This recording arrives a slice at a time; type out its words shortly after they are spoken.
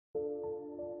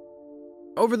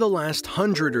Over the last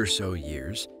 100 or so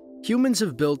years, humans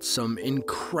have built some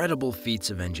incredible feats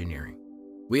of engineering.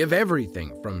 We have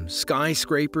everything from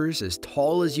skyscrapers as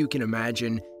tall as you can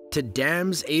imagine to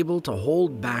dams able to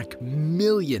hold back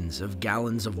millions of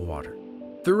gallons of water.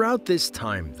 Throughout this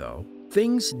time, though,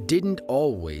 things didn't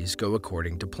always go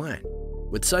according to plan.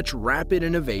 With such rapid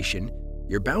innovation,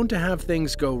 you're bound to have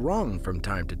things go wrong from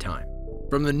time to time.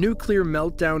 From the nuclear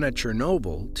meltdown at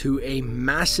Chernobyl to a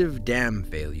massive dam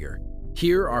failure,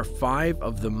 here are 5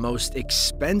 of the most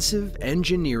expensive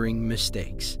engineering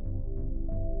mistakes.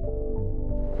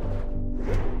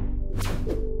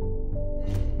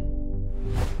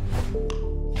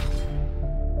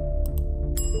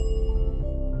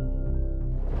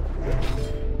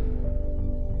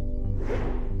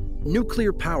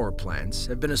 Nuclear power plants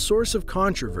have been a source of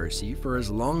controversy for as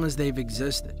long as they've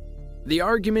existed. The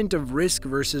argument of risk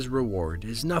versus reward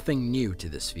is nothing new to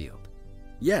this field.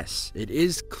 Yes, it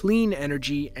is clean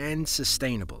energy and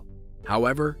sustainable.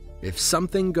 However, if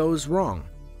something goes wrong,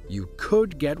 you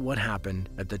could get what happened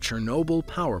at the Chernobyl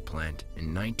power plant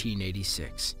in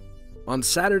 1986. On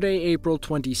Saturday, April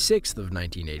 26th of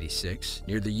 1986,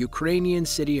 near the Ukrainian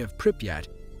city of Pripyat,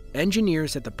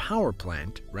 engineers at the power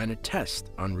plant ran a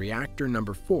test on reactor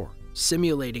number 4,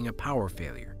 simulating a power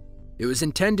failure. It was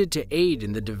intended to aid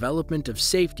in the development of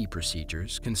safety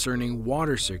procedures concerning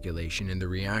water circulation in the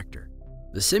reactor.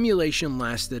 The simulation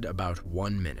lasted about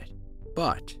 1 minute,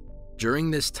 but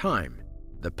during this time,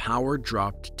 the power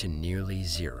dropped to nearly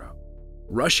zero.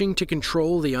 Rushing to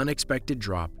control the unexpected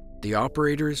drop, the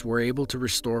operators were able to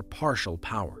restore partial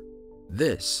power.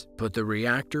 This put the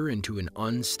reactor into an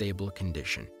unstable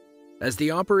condition. As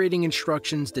the operating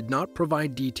instructions did not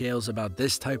provide details about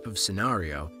this type of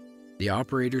scenario, the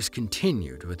operators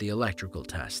continued with the electrical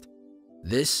test.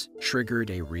 This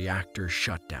triggered a reactor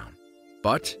shutdown.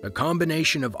 But a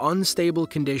combination of unstable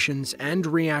conditions and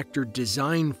reactor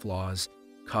design flaws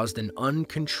caused an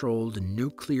uncontrolled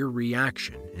nuclear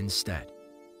reaction instead.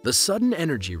 The sudden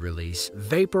energy release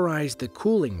vaporized the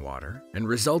cooling water and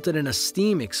resulted in a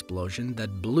steam explosion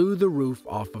that blew the roof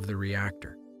off of the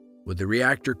reactor. With the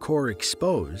reactor core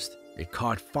exposed, it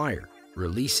caught fire,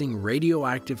 releasing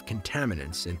radioactive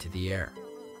contaminants into the air.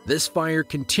 This fire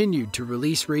continued to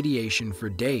release radiation for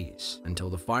days until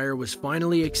the fire was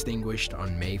finally extinguished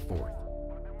on May 4th.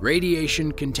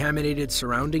 Radiation contaminated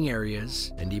surrounding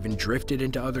areas and even drifted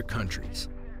into other countries.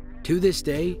 To this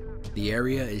day, the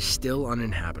area is still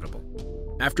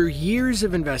uninhabitable. After years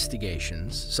of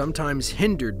investigations, sometimes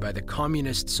hindered by the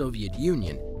communist Soviet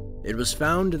Union, it was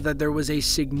found that there was a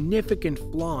significant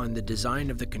flaw in the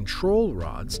design of the control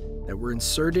rods that were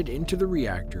inserted into the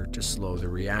reactor to slow the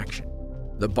reaction.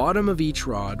 The bottom of each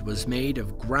rod was made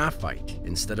of graphite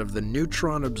instead of the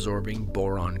neutron-absorbing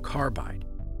boron carbide.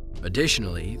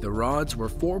 Additionally, the rods were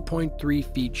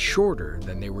 4.3 feet shorter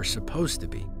than they were supposed to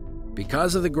be.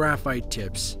 Because of the graphite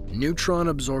tips,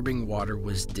 neutron-absorbing water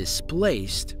was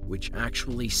displaced, which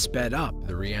actually sped up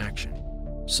the reaction.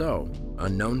 So,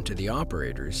 unknown to the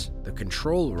operators, the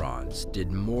control rods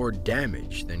did more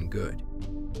damage than good.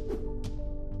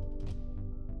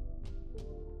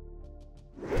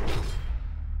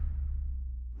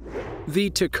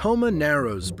 The Tacoma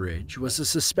Narrows Bridge was a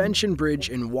suspension bridge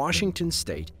in Washington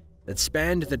state that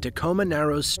spanned the Tacoma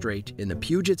Narrows Strait in the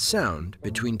Puget Sound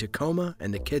between Tacoma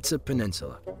and the Kitsap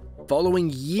Peninsula. Following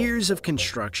years of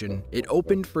construction, it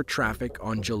opened for traffic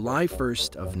on July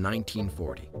 1st of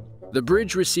 1940. The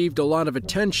bridge received a lot of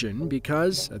attention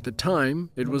because, at the time,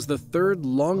 it was the 3rd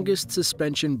longest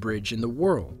suspension bridge in the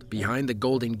world, behind the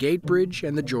Golden Gate Bridge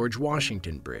and the George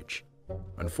Washington Bridge.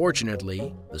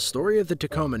 Unfortunately, the story of the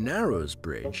Tacoma Narrows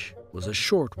Bridge was a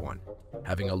short one,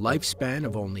 having a lifespan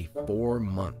of only 4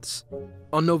 months.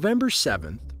 On November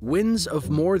 7th, winds of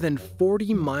more than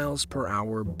 40 miles per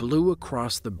hour blew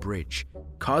across the bridge,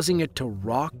 causing it to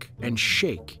rock and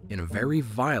shake in a very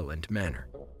violent manner.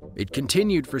 It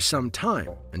continued for some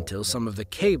time until some of the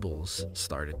cables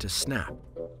started to snap.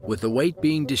 With the weight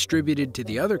being distributed to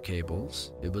the other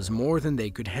cables, it was more than they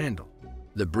could handle.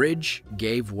 The bridge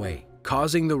gave way,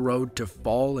 causing the road to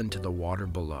fall into the water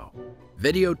below.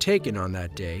 Video taken on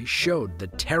that day showed the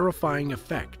terrifying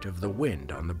effect of the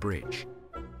wind on the bridge.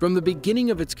 From the beginning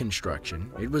of its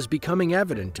construction, it was becoming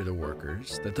evident to the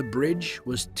workers that the bridge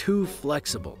was too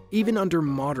flexible, even under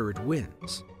moderate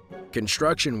winds.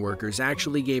 Construction workers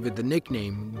actually gave it the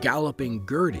nickname Galloping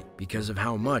Gertie because of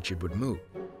how much it would move.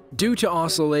 Due to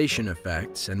oscillation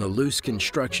effects and the loose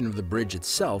construction of the bridge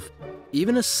itself,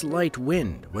 even a slight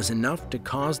wind was enough to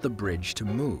cause the bridge to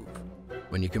move.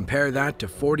 When you compare that to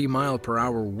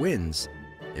 40-mile-per-hour winds,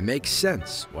 it makes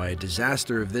sense why a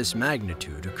disaster of this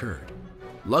magnitude occurred.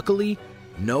 Luckily,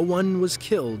 No one was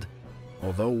killed,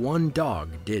 although one dog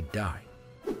did die.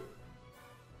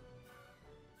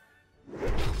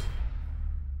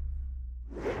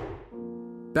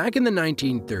 Back in the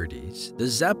 1930s, the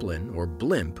Zeppelin, or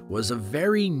blimp, was a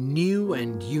very new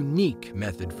and unique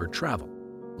method for travel.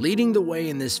 Leading the way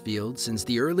in this field since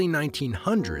the early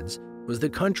 1900s was the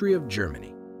country of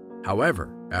Germany.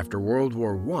 However, after World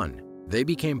War I, they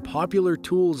became popular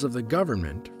tools of the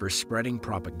government for spreading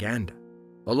propaganda.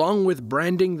 Along with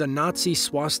branding the Nazi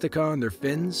swastika on their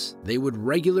fins, they would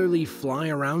regularly fly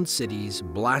around cities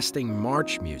blasting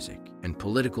march music and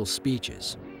political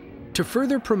speeches. To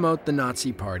further promote the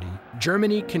Nazi Party,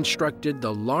 Germany constructed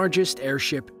the largest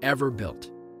airship ever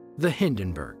built, the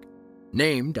Hindenburg,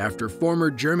 named after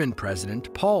former German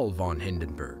President Paul von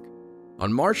Hindenburg.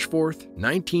 On March 4,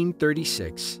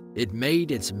 1936, it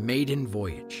made its maiden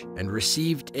voyage and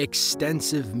received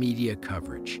extensive media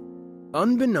coverage.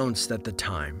 Unbeknownst at the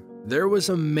time, there was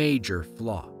a major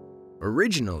flaw.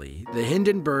 Originally, the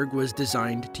Hindenburg was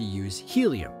designed to use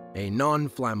helium, a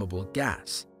non-flammable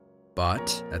gas.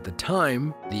 But at the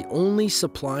time, the only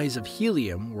supplies of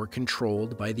helium were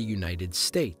controlled by the United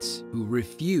States, who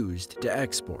refused to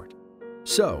export.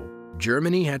 So,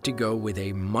 Germany had to go with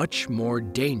a much more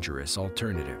dangerous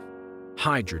alternative: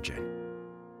 hydrogen.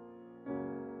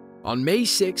 On May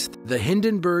 6th, the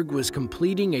Hindenburg was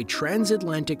completing a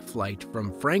transatlantic flight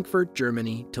from Frankfurt,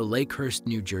 Germany to Lakehurst,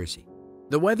 New Jersey.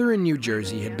 The weather in New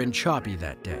Jersey had been choppy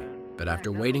that day, but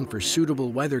after waiting for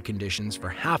suitable weather conditions for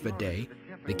half a day,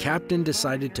 the captain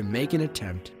decided to make an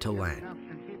attempt to land.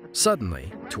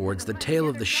 Suddenly, towards the tail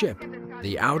of the ship,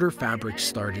 the outer fabric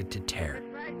started to tear,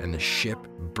 and the ship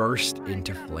burst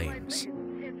into flames.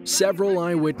 Several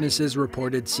eyewitnesses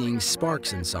reported seeing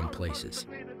sparks in some places.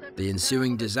 The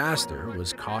ensuing disaster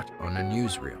was caught on a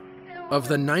newsreel. Of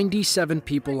the 97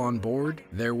 people on board,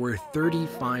 there were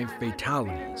 35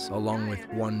 fatalities, along with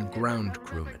one ground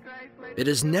crewman. It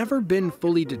has never been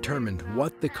fully determined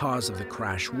what the cause of the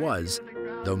crash was,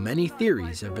 though many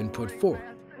theories have been put forth,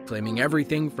 claiming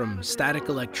everything from static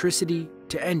electricity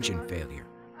to engine failure.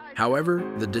 However,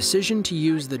 the decision to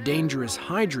use the dangerous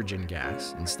hydrogen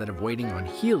gas instead of waiting on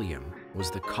helium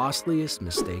was the costliest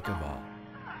mistake of all.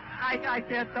 I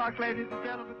can't talk, ladies and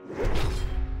gentlemen.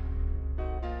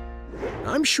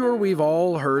 I'm sure we've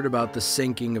all heard about the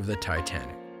sinking of the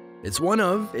Titanic. It's one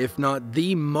of, if not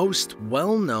the most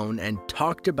well-known and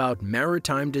talked about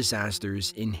maritime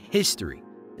disasters in history,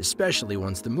 especially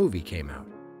once the movie came out.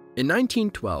 In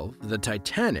 1912, the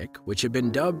Titanic, which had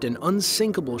been dubbed an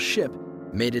unsinkable ship,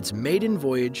 made its maiden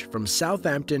voyage from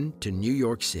Southampton to New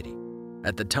York City.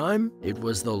 At the time, it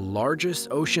was the largest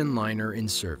ocean liner in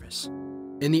service.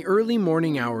 In the early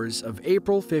morning hours of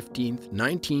April 15,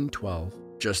 1912,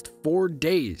 just 4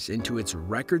 days into its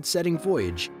record-setting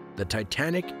voyage, the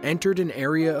Titanic entered an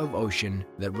area of ocean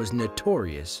that was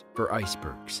notorious for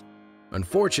icebergs.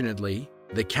 Unfortunately,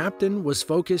 the captain was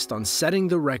focused on setting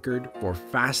the record for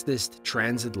fastest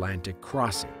transatlantic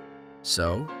crossing,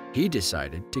 so he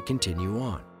decided to continue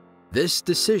on. This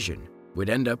decision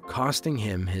would end up costing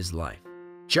him his life.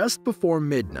 Just before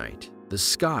midnight, the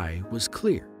sky was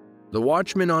clear. The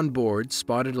watchmen on board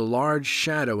spotted a large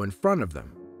shadow in front of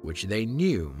them, which they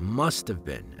knew must have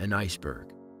been an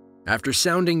iceberg. After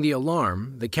sounding the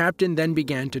alarm, the captain then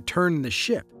began to turn the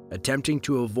ship, attempting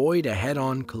to avoid a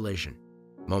head-on collision.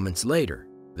 Moments later,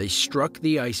 they struck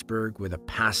the iceberg with a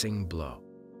passing blow.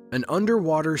 An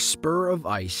underwater spur of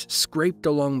ice scraped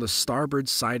along the starboard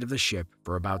side of the ship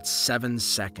for about 7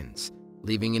 seconds,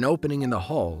 leaving an opening in the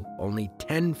hull only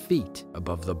 10 feet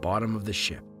above the bottom of the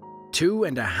ship.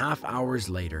 2.5 hours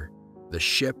later, the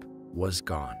ship was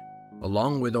gone,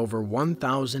 along with over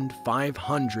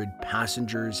 1,500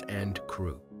 passengers and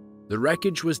crew. The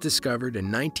wreckage was discovered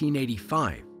in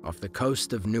 1985 off the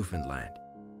coast of Newfoundland.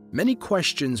 Many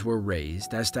questions were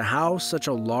raised as to how such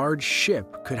a large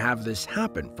ship could have this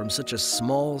happen from such a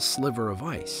small sliver of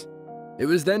ice. It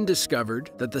was then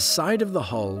discovered that the side of the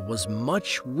hull was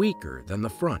much weaker than the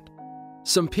front.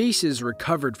 Some pieces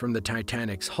recovered from the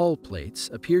Titanic's hull plates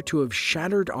appear to have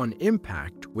shattered on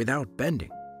impact without bending.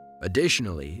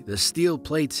 Additionally, the steel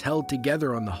plates held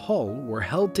together on the hull were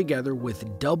held together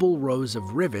with double rows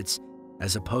of rivets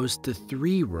as opposed to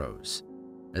 3 rows.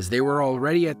 As they were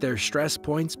already at their stress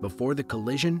points before the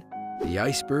collision, the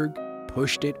iceberg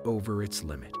pushed it over its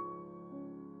limit.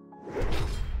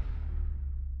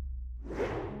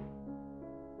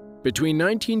 Between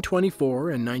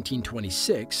 1924 and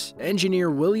 1926,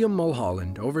 engineer William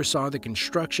Mulholland oversaw the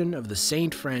construction of the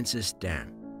St. Francis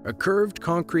Dam, a curved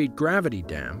concrete gravity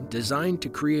dam designed to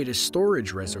create a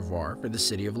storage reservoir for the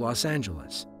city of Los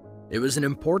Angeles. It was an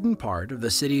important part of the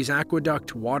city's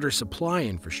aqueduct water supply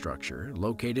infrastructure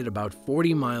located about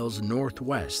 40 miles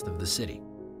northwest of the city.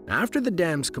 After the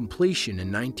dam's completion in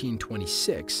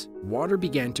 1926, water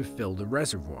began to fill the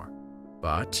reservoir.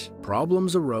 But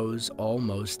problems arose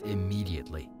almost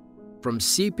immediately. From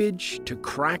seepage to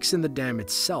cracks in the dam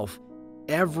itself,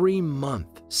 every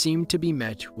month seemed to be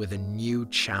met with a new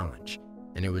challenge,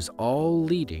 and it was all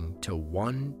leading to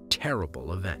one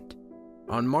terrible event.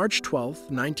 On March 12,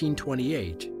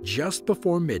 1928, just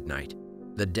before midnight,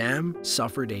 the dam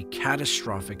suffered a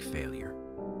catastrophic failure.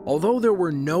 Although there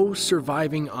were no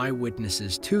surviving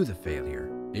eyewitnesses to the failure,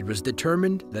 it was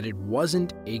determined that it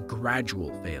wasn't a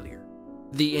gradual failure.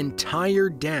 The entire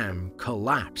dam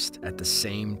collapsed at the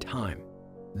same time.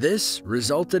 This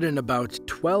resulted in about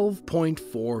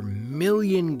 12.4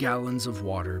 million gallons of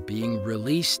water being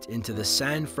released into the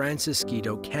San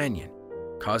Francisco Canyon,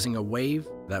 causing a wave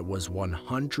that was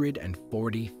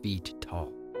 140 feet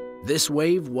tall. This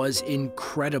wave was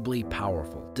incredibly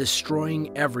powerful,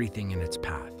 destroying everything in its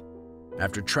path.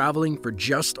 After traveling for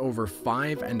just over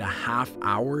 5.5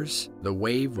 hours, the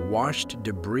wave washed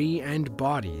debris and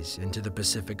bodies into the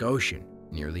Pacific Ocean,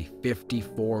 nearly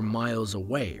 54 miles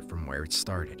away from where it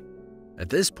started. At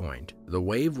this point, the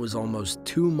wave was almost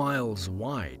 2 miles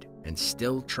wide and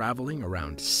still traveling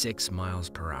around 6 miles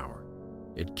per hour.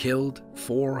 It killed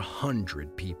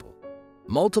 400 people.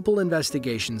 Multiple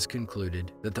investigations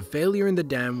concluded that the failure in the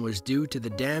dam was due to the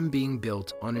dam being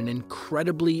built on an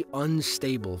incredibly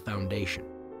unstable foundation.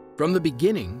 From the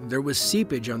beginning, there was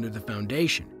seepage under the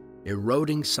foundation,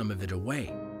 eroding some of it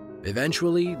away.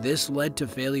 Eventually, this led to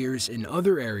failures in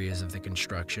other areas of the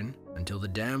construction until the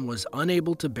dam was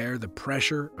unable to bear the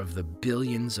pressure of the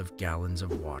billions of gallons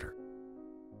of water.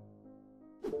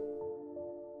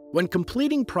 When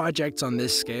completing projects on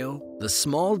this scale, the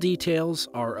small details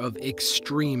are of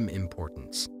extreme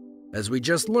importance. As we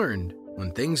just learned,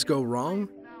 when things go wrong,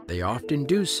 they often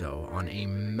do so on a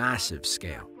massive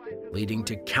scale, leading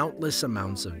to countless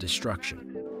amounts of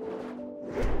destruction.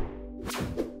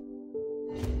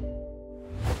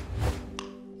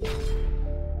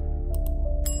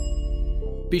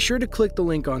 Be sure to click the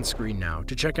link on screen now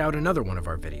to check out another one of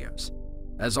our videos.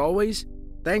 As always,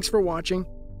 thanks for watching,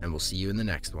 and we'll see you in the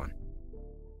next one.